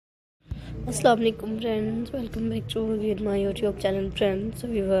अस्सलाम वालेकुम friends, welcome back to my YouTube channel friends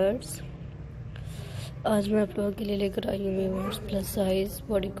viewers. आज मैं आप लोगों के लिए लेकर आई हूँ viewers plus size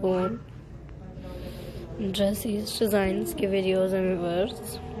bodycon dresses designs के वीडियोज़ हैं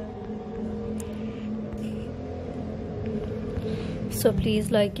व्यूवर्स। सो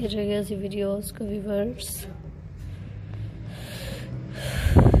प्लीज़ लाइक कीजिएगा ऐसी वीडियोज़ को viewers.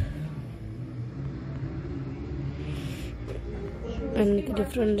 And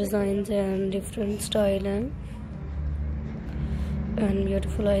different designs and different style हैं and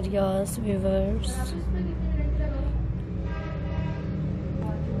beautiful ideas viewers.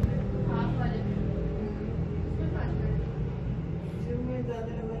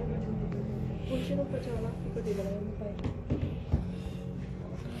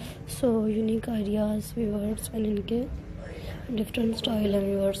 So unique ideas viewers and इनके डिफरेंट स्टाइल हैं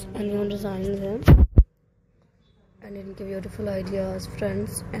व्यूवर्स एंड न्यू डिज़ाइन हैं and इनके ब्यूटीफुल आइडियाज़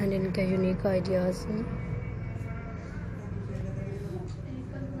फ्रेंड्स एंड इनके unique ideas हैं।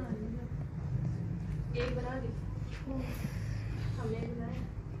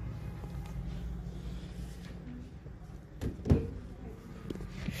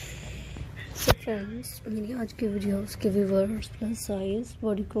 सो फ्रेंड्स, मेरी आज के वीडियोस के viewers plus size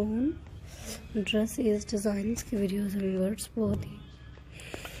bodycon dresses designs के वीडियोस हैं व्यूवर्स। बहुत ही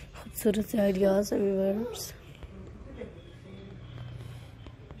खूबसूरत से आइडियाज़ हैं व्यूवर्स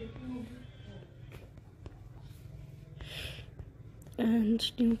एंड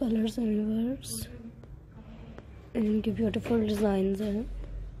न्यू कलर्स हैं व्यूवर्स एंड इनके ब्यूटीफुल डिज़ाइंस हैं।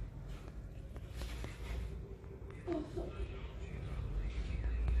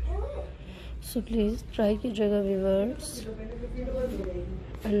 सो प्लीज़ ट्राई कीजिएगा व्यूवर्स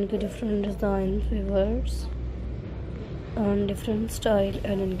एंड इनके different design viewers and different style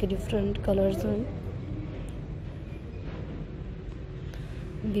and इनके डिफरेंट कलर्स हैं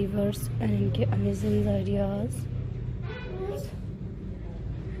व्यूवर्स एंड इनके amazing ideas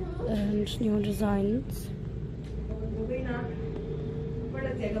and new designs.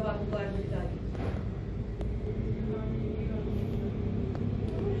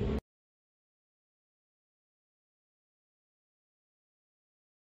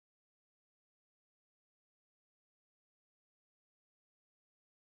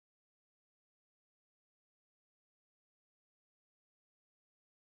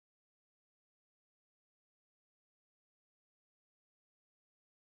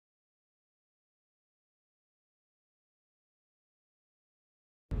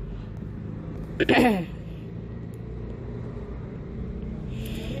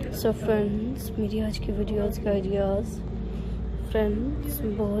 So friends, मेरी आज की वीडियोस के आइडियाज़ फ्रेंड्स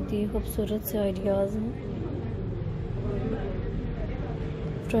बहुत ही खूबसूरत से आइडियाज़ हैं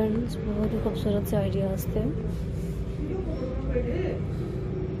फ्रेंड्स, बहुत ही खूबसूरत से आइडियाज़ थे।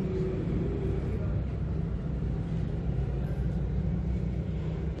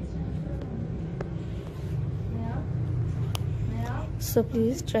 सो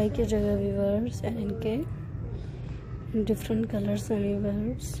प्लीज़ ट्राई कीजिएगा व्यूवर्स एंड इनके डिफरेंट कलर्स हैं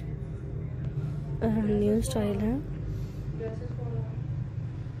व्यूवर्स न्यू स्टाइल है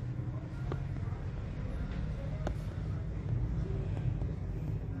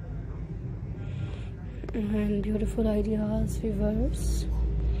and beautiful ideas viewers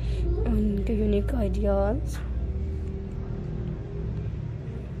and इनके unique ideas.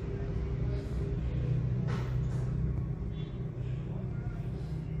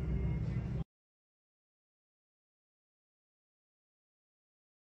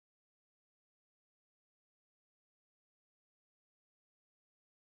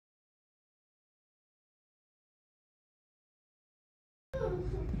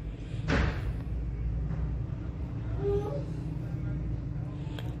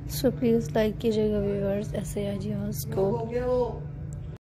 So please like कीजिएगा व्यूवर्स ऐसे आइडियाज़ को।